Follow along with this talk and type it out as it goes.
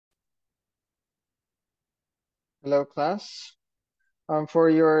Hello, class. For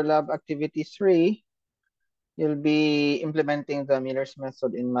your lab activity 3, you'll be implementing the Miller's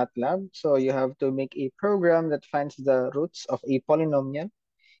method in MATLAB. So you have to make a program that finds the roots of a polynomial.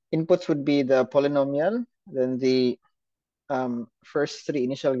 Inputs would be the polynomial, then the first three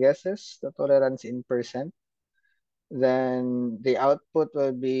initial guesses, the tolerance in percent. Then the output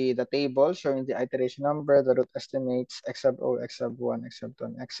will be the table showing the iteration number, the root estimates, x sub o, x sub 1, x sub 2,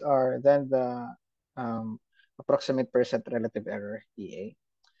 and xr. Then the um, approximate percent relative error, EA.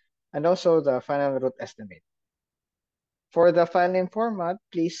 And also the final root estimate. For the file name format,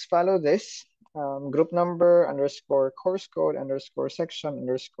 please follow this group number underscore course code underscore section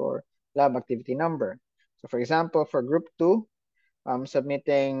underscore lab activity number. So for example, for group 2, I'm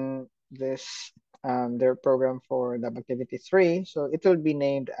submitting this their program for lab activity 3. So it will be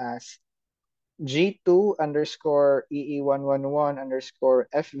named as G2 underscore EE111 underscore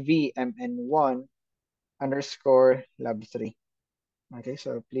FVMN1 underscore lab 3. Okay,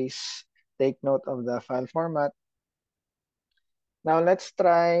 so please take note of the file format. Now let's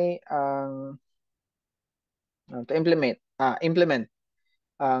try to implement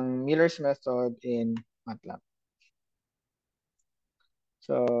ang Miller's method in MATLAB.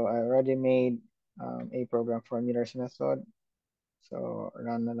 So I already made a program for Miller's method. So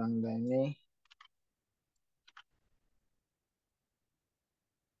run na lang din eh.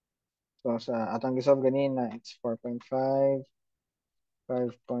 So sa atong gisolve ganina, it's 4.5,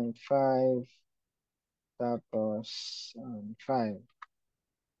 5.5, tapos 5.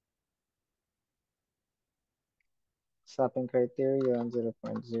 Stopping criterion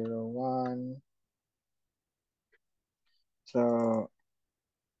 0.01. So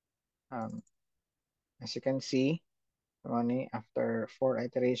as you can see, after 4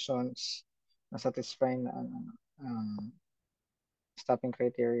 iterations, na-satisfy na ang stopping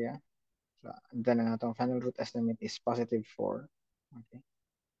criteria. So, then ang atong final root estimate is positive 4. Okay.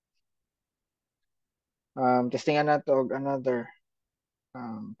 Testingan nato og another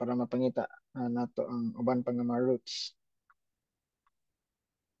para mapangita nato ang uban pa nga mga roots.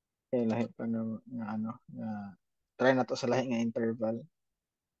 Okay, lahi pa nga ano, try nato sa lahi nga interval.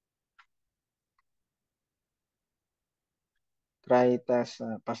 Try tas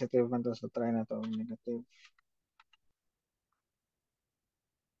positive man to, so try nato og negative.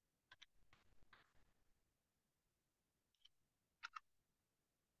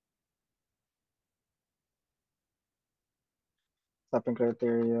 Stopping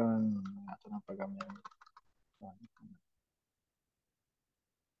criterion nato ng paggamit.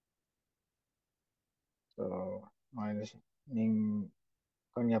 So, minus ning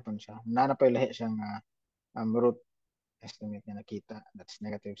kunyapon siya. Nana pa ilahi siya nga root estimate nga nakita. That's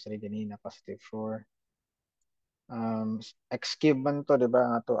negative 3 ganina, positive 4. X cube man to, di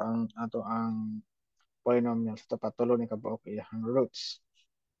ba? Ato ang polynomials. Ito patulo ni kabaok iyang roots.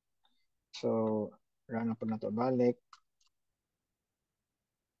 So, run na po na to balik.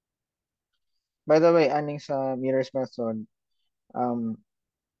 By the way, aning sa Miller's method, um,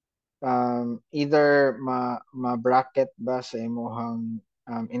 either ma-bracket ba sa imuhang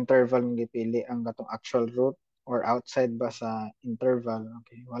interval ng gipili ang gatong actual root or outside ba sa interval.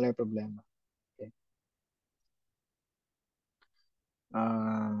 Okay, wala problema. Okay.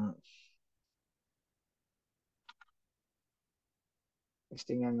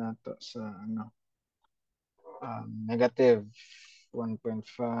 Testingan nato sa ano, negative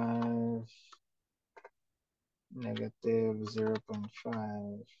 1.5, negative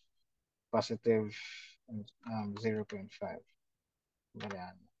 0.5, positive 0.5.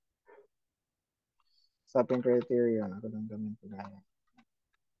 Ganyan. Stopping criterion, ako lang gamin ko gaya.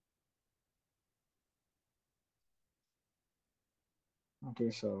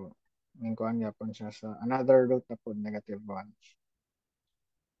 Okay, so ningkuan niya po siya sa another root na po, negative 1.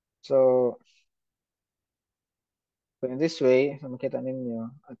 So in this way, so makita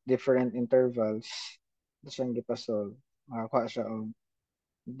ninyo, at different intervals, ito siyang gipasolve. Makakuha siya og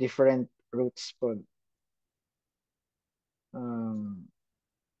different roots po.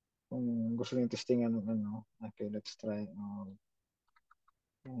 Kung gusto niyo testingan ng ano, okay, let's try.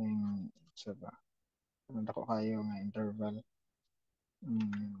 Sa ba? Ano ko kayo nga interval.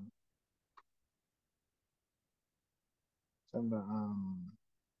 Sa ba?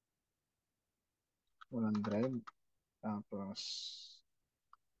 100, tapos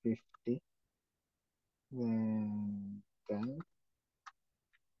 50, then 10.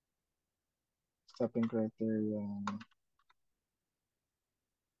 Stopping criterion.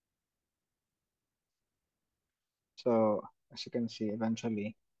 So, as you can see,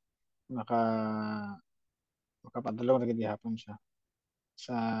 eventually, makapadalaw na gid hapon siya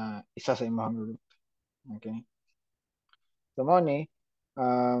sa isa sa imong root. Okay? gusto mo ni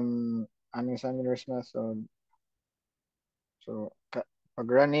anong sa Miller's method. So pag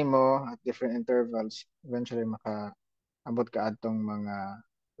run mo at different intervals, eventually makaabot ka adtong mga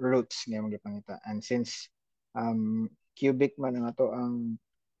roots nga mong gipangita. And since cubic man ang ato ang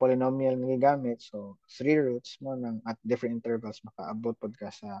polynomial nga gigamit, so three roots mo nang at different intervals makaabot pod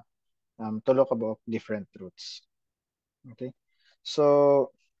ka sa tulo ka buok different roots. Okay? So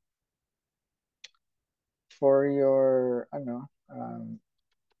for your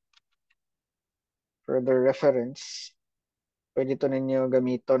further reference, pwede to ninyo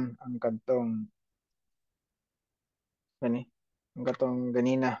gamiton ang kadtong gani, ang katong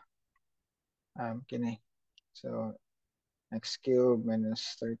ganina kini. So x cubed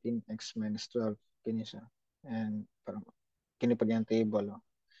minus 13x minus 12 kini siya. And parang kini pa yung table,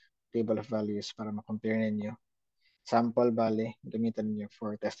 table of values para ma-compare ninyo. Sample bali, gamitan niyo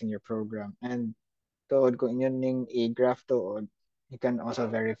for testing your program. And tuod kung inyo ning i-graph tuod, you can also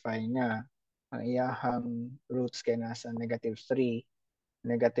verify nga ang iyahang roots kay nasa -3,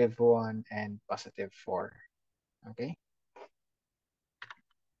 -1, and +4. Okay?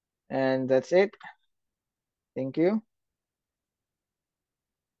 And that's it. Thank you.